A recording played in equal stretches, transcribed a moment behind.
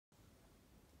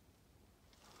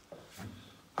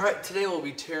Alright, today we'll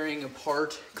be tearing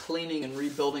apart, cleaning, and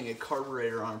rebuilding a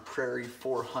carburetor on a Prairie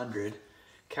 400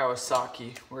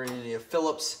 Kawasaki. We're going to need a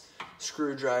Phillips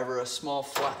screwdriver, a small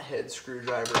flathead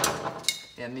screwdriver,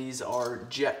 and these are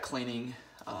jet cleaning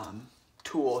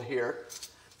tool here,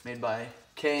 made by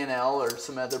K&L or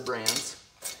some other brands.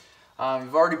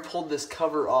 You've already pulled this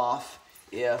cover off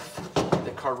if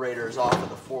the carburetor is off of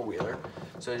the four-wheeler.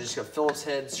 So you just got a Phillips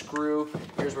head screw.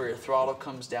 Here's where your throttle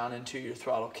comes down into your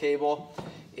throttle cable.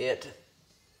 It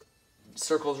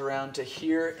circles around to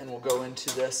here and will go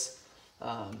into this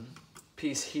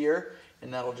piece here,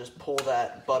 and that'll just pull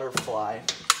that butterfly,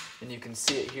 and you can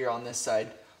see it here on this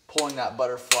side, pulling that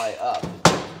butterfly up.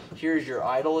 Here's your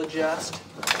idle adjust,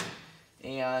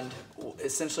 and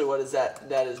essentially what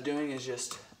that is doing is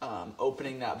just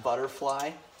opening that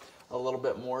butterfly a little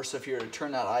bit more. So if you were to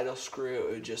turn that idle screw,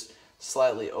 it would just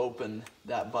slightly open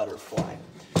that butterfly.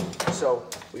 So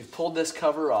we've pulled this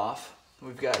cover off.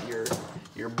 We've got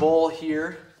your bowl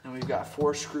here, and we've got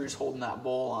 4 screws holding that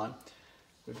bowl on.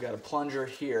 We've got a plunger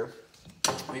here.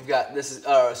 We've got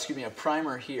a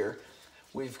primer here.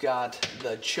 We've got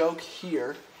the choke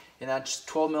here, and that's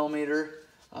 12mm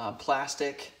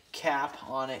plastic cap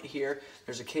on it here.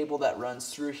 There's a cable that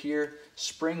runs through here,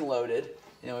 spring loaded,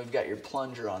 and we've got your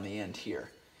plunger on the end here.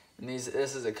 And this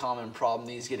is a common problem,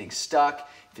 these getting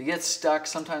stuck. If you get stuck,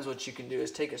 sometimes what you can do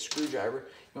is take a screwdriver.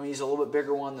 You want to use a little bit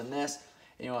bigger one than this,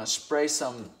 and you want to spray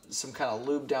some kind of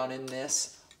lube down in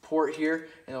this port here.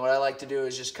 And what I like to do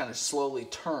is just kind of slowly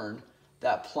turn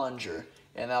that plunger,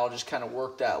 and that'll just kind of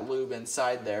work that lube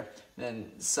inside there. And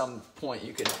then at some point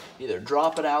you could either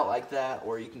drop it out like that,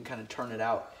 or you can kind of turn it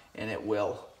out, and it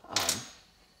will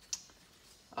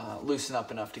loosen up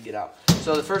enough to get out.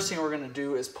 So the first thing we're going to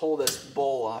do is pull this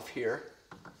bowl off here.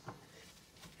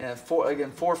 And again,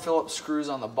 4 Phillips screws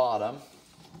on the bottom,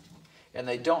 and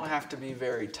they don't have to be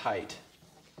very tight.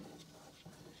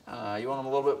 You want them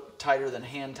a little bit tighter than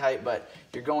hand tight, but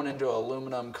you're going into an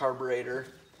aluminum carburetor,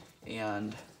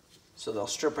 and so they'll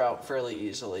strip out fairly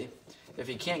easily. If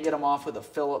you can't get them off with a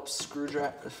Phillips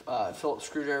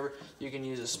screwdriver, you can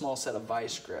use a small set of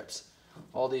vice grips.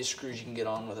 All these screws you can get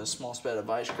on with a small set of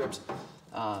vice grips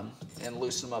and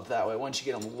loosen them up that way. Once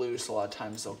you get them loose, a lot of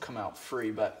times they'll come out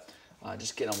free, but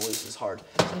just get them loose is hard.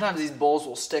 Sometimes these bowls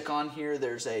will stick on here.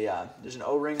 There's an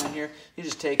O-ring on here. You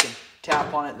just take and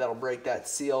tap on it. That'll break that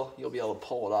seal. You'll be able to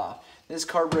pull it off. This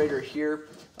carburetor here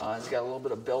has got a little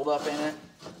bit of buildup in it,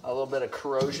 a little bit of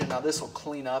corrosion. Now this will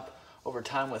clean up over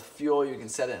time with fuel. You can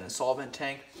set it in a solvent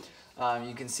tank.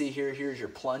 You can see here's your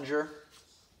plunger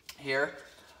here,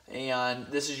 and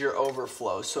this is your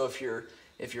overflow. So if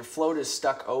your float is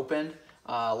stuck open,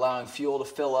 allowing fuel to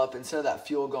fill up, instead of that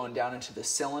fuel going down into the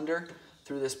cylinder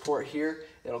through this port here,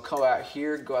 it'll go out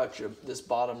here, go out this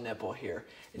bottom nipple here.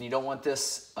 And you don't want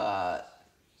this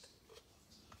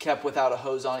kept without a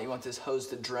hose on it. You want this hose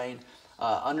to drain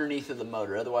underneath of the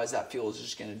motor. Otherwise that fuel is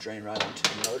just going to drain right into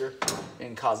the motor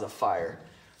and cause a fire.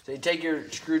 So you take your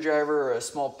screwdriver or a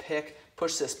small pick,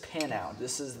 push this pin out.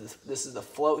 This is the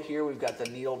float here. We've got the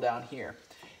needle down here.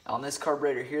 On this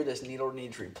carburetor here, this needle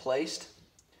needs replaced.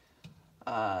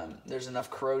 There's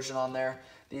enough corrosion on there.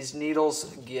 These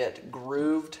needles get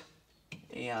grooved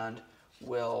and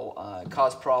will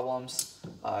cause problems,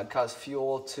 cause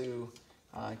fuel to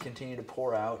continue to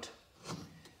pour out.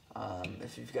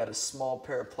 If you've got a small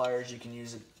pair of pliers, you can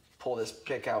use it, pull this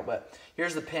pick out. But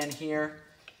here's the pin here,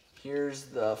 here's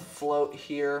the float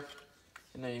here,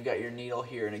 and then you've got your needle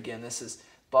here. And again,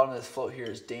 bottom of this float here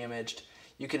is damaged.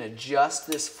 You can adjust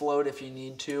this float if you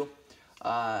need to,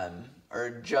 or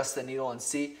adjust the needle and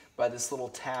seat by this little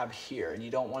tab here. And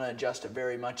you don't want to adjust it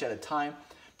very much at a time.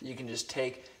 You can just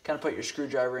kind of put your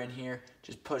screwdriver in here,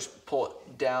 just pull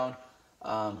it down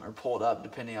or pull it up,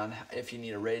 depending on if you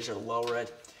need to raise or lower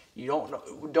it. You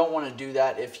don't want to do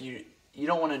that you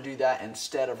don't want to do that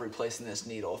instead of replacing this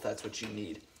needle if that's what you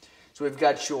need. So we've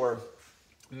got your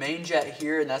main jet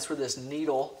here, and that's where this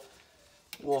needle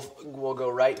will go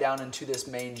right down into this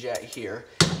main jet here.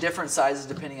 Different sizes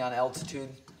depending on altitude,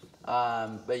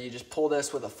 but you just pull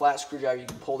this with a flat screwdriver. You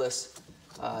can pull this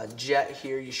jet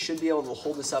here. You should be able to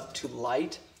hold this up to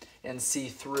light and see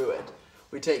through it.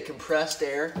 We take compressed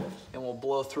air and we'll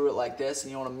blow through it like this,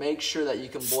 and you want to make sure that you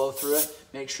can blow through it,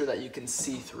 make sure that you can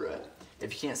see through it.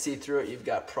 If you can't see through it, you've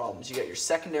got problems. You got your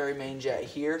secondary main jet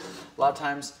here. A lot of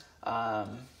times,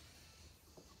 on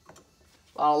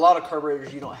a lot of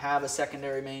carburetors, you don't have a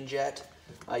secondary main jet.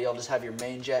 You'll just have your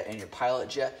main jet and your pilot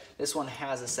jet. This one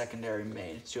has a secondary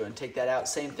main. So you want to take that out.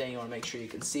 Same thing, you want to make sure you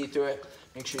can see through it.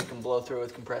 Make sure you can blow through it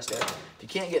with compressed air. If you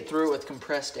can't get through it with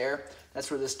compressed air,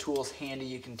 that's where this tool is handy.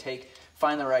 You can take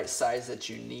find the right size that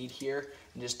you need here,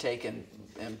 and just take and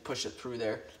push it through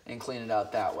there and clean it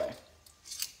out that way.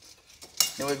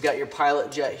 Then we've got your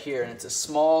pilot jet here, and it's a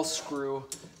small screw,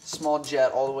 small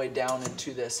jet all the way down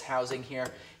into this housing here.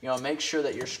 You know, make sure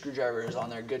that your screwdriver is on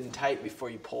there good and tight before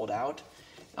you pull it out.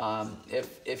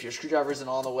 If your screwdriver isn't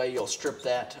all the way, you'll strip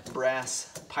that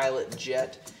brass pilot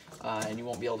jet and you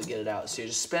won't be able to get it out. So you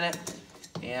just spin it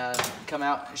and come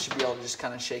out. You should be able to just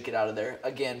kind of shake it out of there.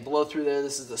 Again, blow through there.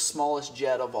 This is the smallest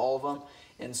jet of all of them,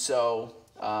 and so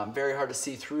very hard to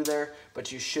see through there,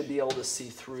 but you should be able to see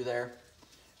through there.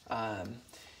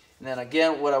 And then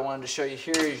again, what I wanted to show you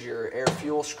here is your air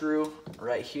fuel screw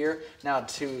right here. Now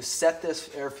to set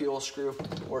this air fuel screw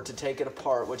or to take it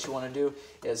apart, what you want to do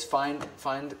is find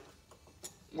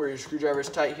where your screwdriver is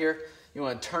tight here. You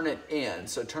want to turn it in,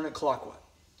 so turn it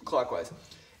clockwise.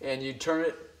 And you turn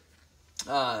it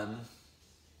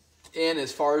in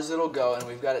as far as it'll go, and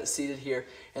we've got it seated here,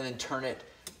 and then turn it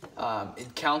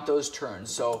and count those turns.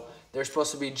 So they're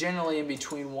supposed to be generally in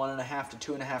between 1.5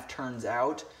 to 2.5 turns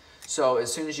out. So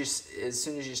as soon as you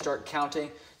start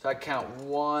counting, so I count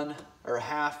 1 or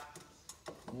half,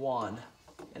 1.5,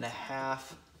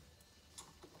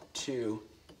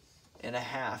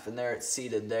 2.5, and there it's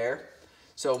seated there.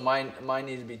 So mine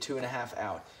needed to be 2.5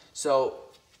 out. So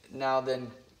now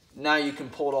you can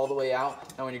pull it all the way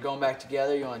out. Now when you're going back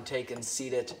together, you want to take and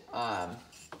seat it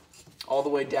all the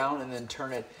way down, and then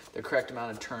turn it the correct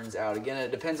amount of turns out. Again,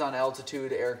 it depends on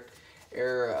altitude, air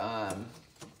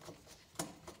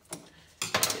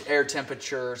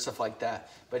temperature, stuff like that.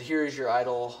 But here's your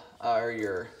idle or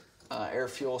your air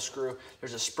fuel screw.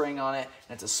 There's a spring on it,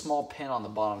 and it's a small pin on the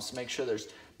bottom. So make sure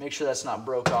that's not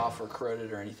broke off or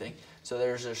corroded or anything. So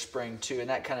there's a spring too, and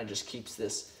that kind of just keeps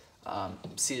this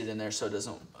seated in there so it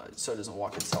doesn't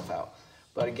walk itself out.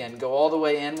 But again, go all the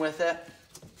way in with it,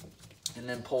 and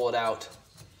then pull it out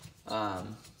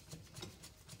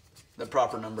the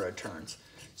proper number of turns.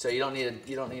 So you don't need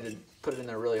to put it in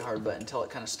there really hard, but until it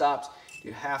kind of stops.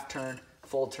 Do half turn,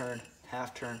 full turn,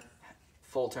 half turn,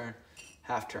 full turn,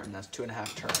 half turn. That's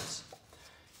 2.5 turns.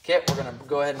 Okay, we're gonna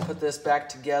go ahead and put this back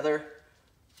together.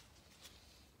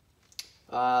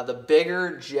 The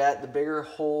bigger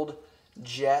hold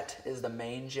jet is the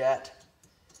main jet.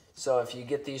 So if you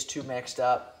get these two mixed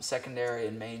up, secondary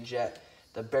and main jet,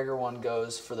 the bigger one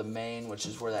goes for the main, which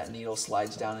is where that needle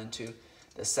slides down into.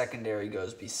 The secondary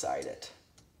goes beside it.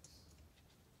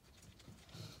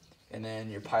 And then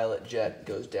your pilot jet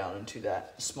goes down into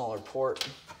that smaller port.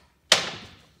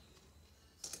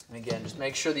 And again, just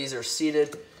make sure these are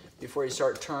seated before you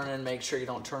start turning. Make sure you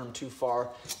don't turn them too far.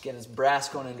 Again, it's brass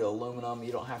going into aluminum.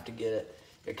 You don't have to get it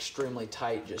extremely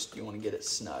tight, just you want to get it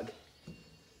snug.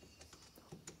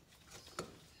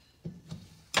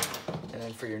 And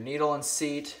then for your needle and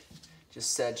seat,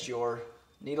 just set your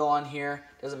needle on here.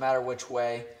 Doesn't matter which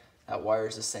way. That wire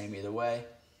is the same either way.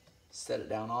 Set it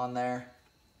down on there.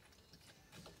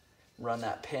 Run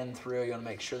that pin through. You want to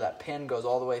make sure that pin goes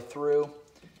all the way through.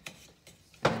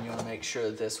 And then you want to make sure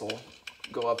that this will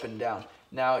go up and down.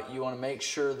 Now you want to make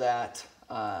sure that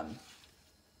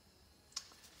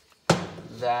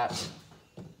that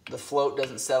the float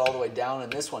doesn't set all the way down,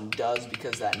 and this one does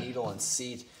because that needle and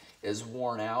seat is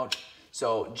worn out.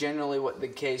 So generally what the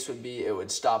case would be, it would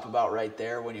stop about right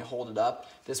there when you hold it up.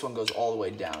 This one goes all the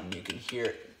way down. You can hear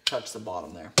it touch the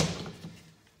bottom there.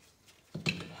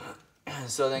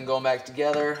 So then going back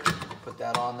together, put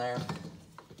that on there.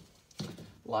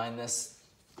 Line this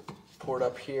port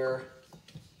up here.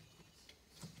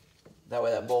 That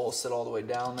way that bowl will sit all the way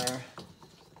down there.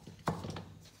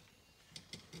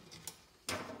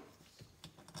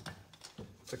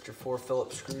 Put your 4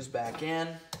 Phillips screws back in.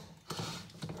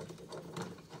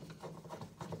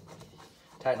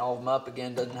 Tighten all of them up.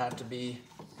 Again, doesn't have to be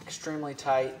extremely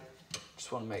tight.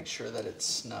 Just want to make sure that it's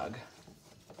snug.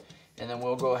 And then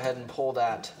we'll go ahead and pull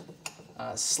that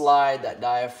slide, that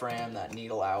diaphragm, that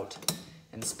needle out.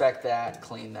 Inspect that,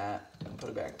 clean that, and put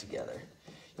it back together.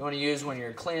 You want to use, when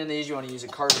you're cleaning these, you want to use a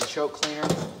carbon choke cleaner.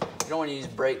 You don't want to use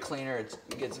brake cleaner. It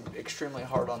gets extremely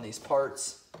hard on these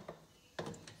parts.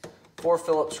 4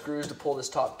 Phillips screws to pull this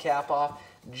top cap off.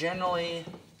 Generally,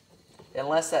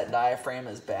 unless that diaphragm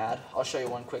is bad, I'll show you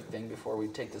one quick thing before we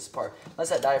take this apart. Unless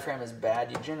that diaphragm is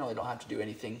bad, you generally don't have to do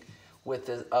anything with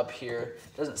this up here.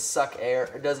 It doesn't suck air,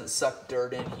 it doesn't suck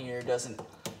dirt in here,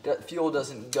 fuel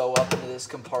doesn't go up into this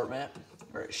compartment,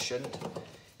 or it shouldn't.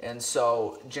 And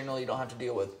so generally you don't have to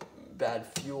deal with bad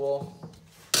fuel.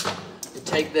 You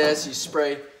take this, you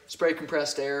spray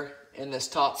compressed air in this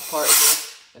top part here,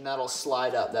 and that'll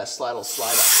slide up. That slide will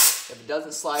slide up. If it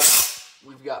doesn't slide up,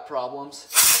 we've got problems.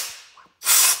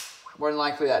 More than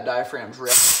likely that diaphragm's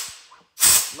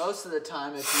ripped. most of the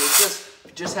time, if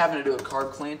you're just having to do a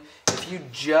carb clean, if you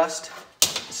just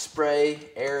spray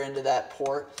air into that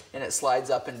port and it slides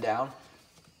up and down,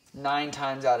 9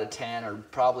 times out of 10, or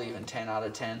probably even 10 out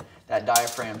of 10, that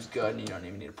diaphragm's good and you don't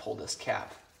even need to pull this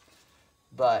cap.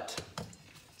 But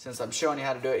since I'm showing you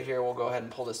how to do it here, we'll go ahead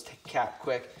and pull this cap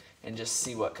quick and just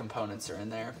see what components are in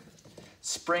there.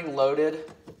 Spring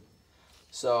loaded,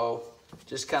 so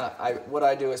just kind of, what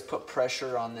I do is put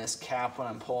pressure on this cap when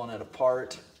I'm pulling it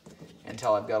apart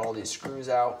until I've got all these screws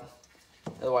out.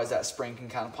 Otherwise that spring can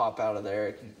kind of pop out of there.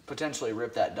 It can potentially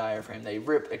rip that diaphragm. They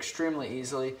rip extremely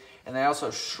easily, and they also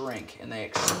shrink and they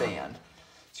expand.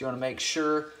 So you want to make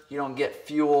sure you don't get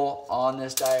fuel on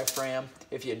this diaphragm.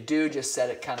 If you do, just set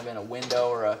it kind of in a window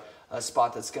or a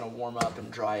spot that's going to warm up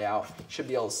and dry out. You should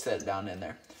be able to set it down in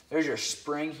there. There's your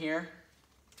spring here.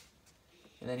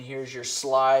 And then here's your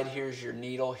slide, here's your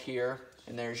needle here,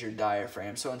 and there's your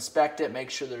diaphragm. So inspect it, make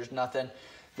sure there's nothing.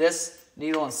 This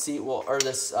needle and seat will, or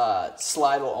this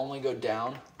slide will only go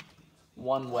down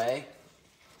one way.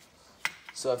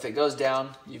 So if it goes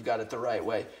down, you've got it the right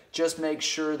way. Just make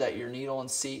sure that your needle and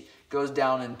seat goes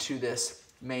down into this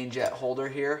main jet holder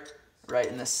here, right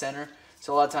in the center.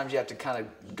 So a lot of times you have to kind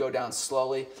of go down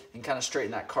slowly and kind of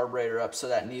straighten that carburetor up so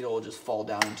that needle will just fall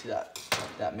down into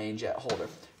that main jet holder.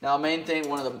 Now, main thing,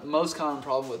 one of the most common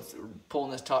problems with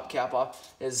pulling this top cap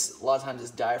off is a lot of times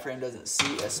this diaphragm doesn't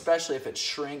seat, especially if it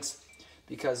shrinks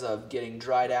because of getting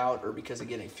dried out or because of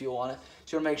getting fuel on it.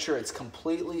 So you want to make sure it's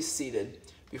completely seated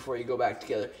before you go back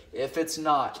together. If it's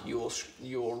not, you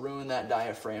will ruin that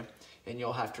diaphragm and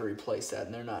you'll have to replace that,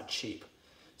 and they're not cheap.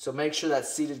 So make sure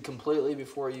that's seated completely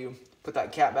before you put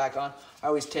that cap back on. I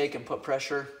always take and put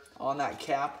pressure on that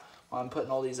cap while I'm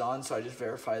putting all these on, so I just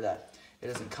verify that it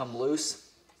doesn't come loose.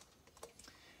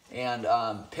 And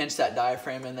pinch that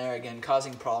diaphragm in there, again,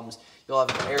 causing problems. You'll have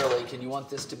an air leak, and you want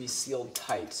this to be sealed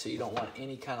tight, so you don't want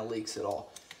any kind of leaks at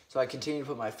all. So I continue to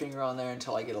put my finger on there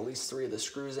until I get at least 3 of the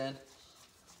screws in.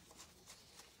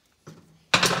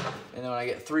 And then when I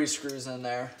get 3 screws in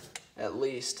there, at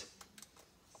least,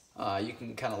 you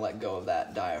can kind of let go of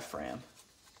that diaphragm.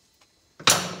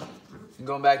 And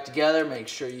going back together, make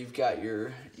sure you've got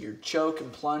your choke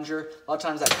and plunger. A lot of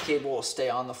times that cable will stay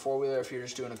on the four-wheeler if you're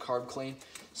just doing a carb clean.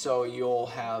 So a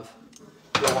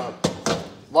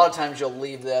lot of times you'll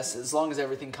leave this, as long as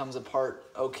everything comes apart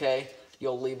okay,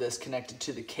 you'll leave this connected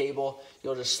to the cable.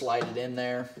 You'll just slide it in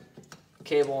there,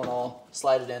 cable and all,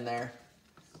 slide it in there,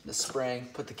 the spring,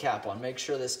 put the cap on. Make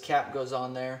sure this cap goes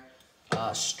on there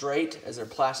straight, as they're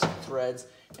plastic threads,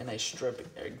 and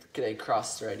they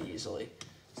cross thread easily.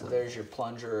 So there's your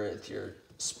plunger with your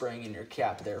spring and your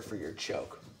cap there for your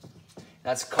choke.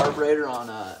 That's a carburetor on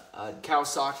a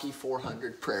Kawasaki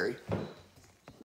 400 Prairie.